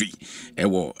Ministry,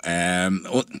 Reverend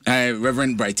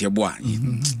Bright, Boa,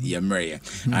 ye Maria,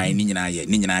 I Nina, ye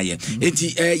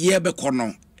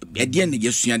Becorno. Edian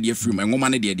yesu ade afrim engoma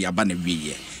ne de aba na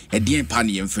wiye edian pa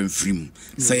ne yemfam frim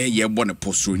say ye bo ne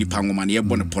postro ni pa ngoma ne ye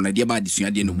bo ne pona de ba de su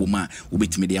ade no boma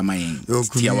obetimi de amayen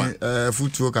tiawa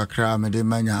futuo kakra me de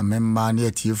manya memma ne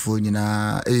atiefo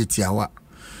nyina etiawa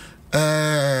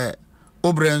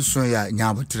obrenso ya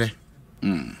nyabotre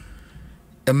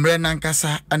emre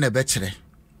nankasa ana be kire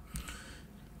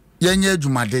yenye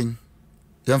adwumaden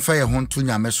yemfa ye honto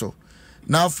nyame so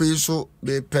na afei so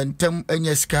be pentem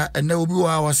enyeska ene obi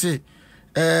wa wase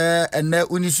ene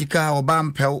unisika oba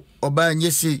mpew oba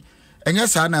nyesi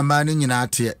enyesa na ma ni nyina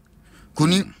ate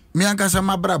kuni mi ankasa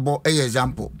mabrabo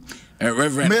example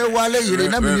Reverend me wale yire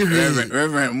na mi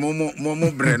Reverend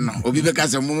momo bren obi be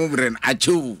kase momo bren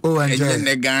achu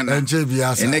enye Ghana enche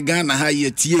biasa ene Ghana ha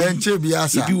ye tie enche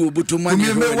biasa ibi obuto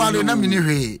mani me wale na mi ni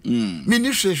hwe mi ni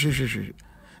hwe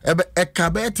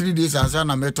ekabe 3 days ansa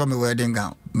na meto me wedding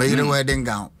gown me wedding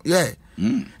gown yeah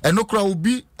eno kra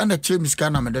obi ana chemiska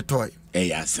na me de toy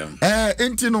asem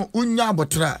enti no unya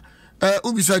abotra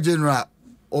ubisa general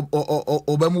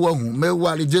obamu wahu me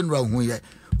wale general hu ye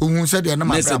ohun se de na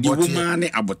ma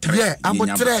abotre yeah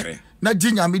abotre na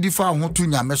jinyame di fa ho tu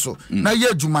nyame so na ye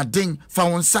adwumaden fa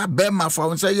wonsa be ma fa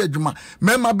wonsa ye adwuma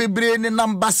mema bebre ne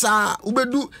nambasa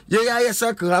ubedu ye ya ye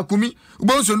sakra kumi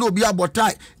ubonso no obi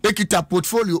abotai ekita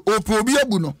portfolio opo obi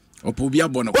abu no opo obi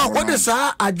abono what is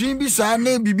adwin bi sa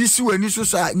na bibisi wani so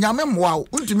sa nyame moa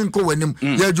untimi nko wanim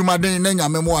ye adwumaden na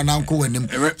nyame moa na nko wanim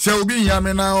se obi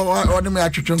nyame na odem ya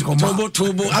twetwe nkoma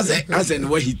tobo as en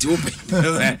what he told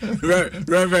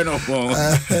Reverend Opon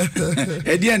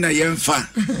edi na yemfa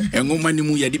engoma ni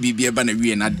mu ye de bibia ba na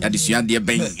wie na adesua de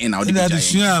ben na odi ja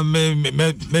adesua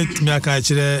me aka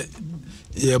kire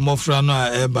ye mofra no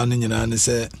a eba no nyina ne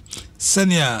se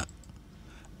senia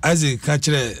Isaac ka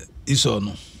kire iso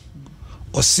no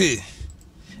o se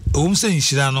se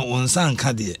nhira no wonsa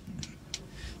nka de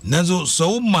nanzo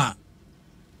so ma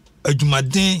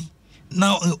adwumaden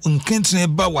na nkentene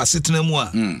ba wasetena mu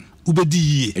a ubedi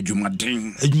yie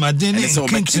adwumaden ne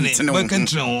nkentene ba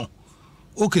nkentene ho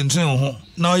o kentene ho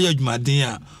na o ye adwumaden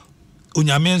a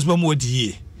onyame nso ba mu odi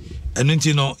yie eno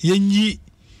nti no yenyi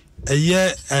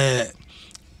eye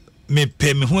me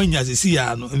pe me ho anya sisi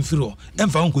ya no mfiro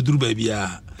emfa nkoduru ba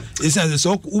bia esan se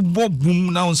ubo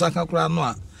bum na onsa kakura no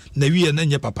a na wiye na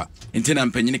nye papa nti na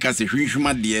mpanyini ka se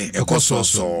hwihwuma de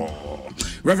ekososo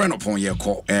Reverend Opon ye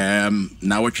ko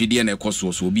na wotwe de na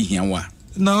ekososo obi hia wa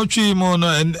Now mo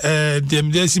no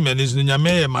dem dey see menis no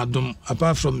nyame madom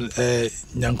apart from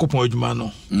nyankopon adwuma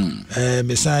no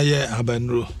mesaye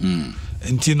abanro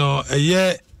enti no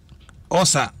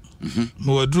osa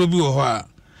mo waduro bi wo ho a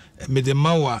me de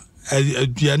mawa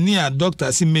aduane a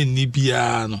doctor si menni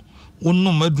bia no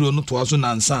wonno maduro no to aso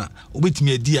nansa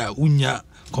obetimi adi a unya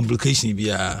complication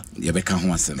bia ye be ka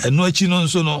ho asem eno achi no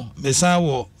nso no mesa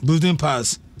wo building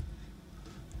pass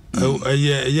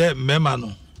mema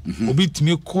no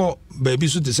obetimi ko baby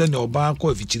so te se ne oba ko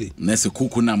afichire na se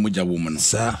kuku na moja wo mu no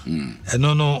sa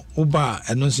eno no uba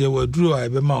eno se waduro a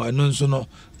ebe ma eno nso no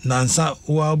nansa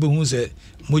wo obehu se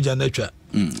moja na twa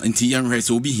nti yan hwe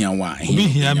se obi hia wa obi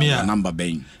hia me a number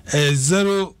ben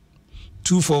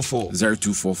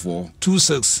 0244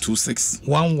 26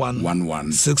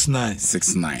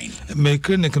 1169 me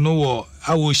clinic no wo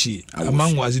awoshi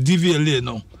amangwa DVLA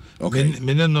no okay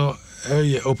me no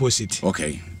opposite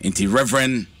okay nti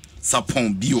Reverend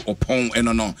Sapon bio opon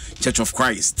eno Church of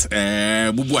Christ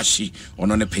bubuashi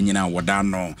ono ne penyina woda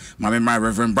no ma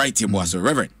Reverend Bright bo so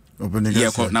Reverend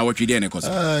na watwi de ne koso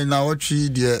na watwi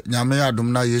de nyame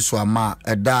adom na Yesu ama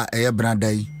eda eye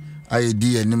brandai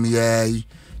ayedi enim ye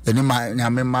enima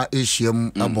nyame ma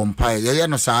ehyiam abompai ye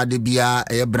no saade bia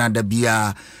eye branda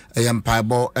bia eye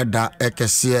mpaebo eda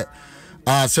ekese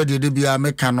said de bia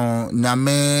meka no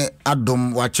nyame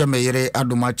adom wache meyere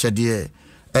adom achede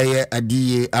eye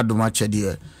adiye adom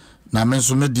achede na me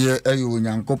nso me de eye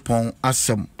onyankopon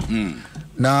asem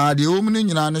na de omni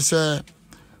nyina ne se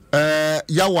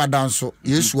ya wadanso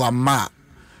Yesu ama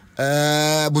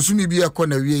bosumi bi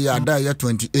ekona wie ya da ya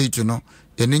 28 no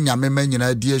eni nyame ma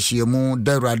nyina di ahyiemu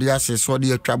da Awurade aseso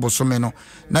de atwa bosome no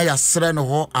na ya sere no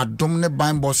ho adom ne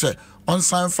Bible se on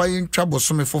san fa yin twa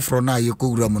bosome foforo na ye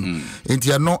kowura mu no enti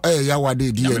no ya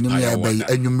wade di anim ya bai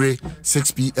anwumre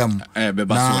 6 pm na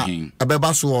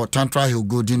abeba so Tantra Hill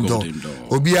Golden Door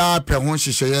obi a pe ho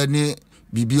hyehyeye ni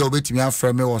bibi obetimi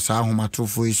aframe wo sa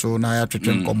ahomatrofo iso na ya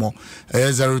twetwe nkomo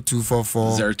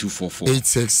 0244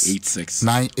 86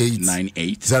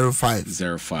 98 05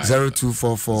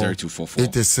 0244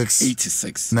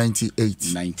 86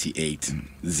 98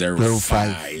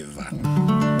 05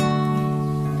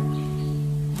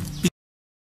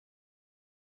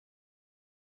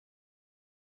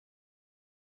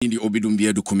 Indi obidum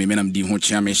bia du kumi menam di ho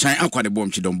chia me shan akwade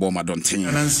bom chidom bom adonten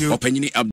opanyini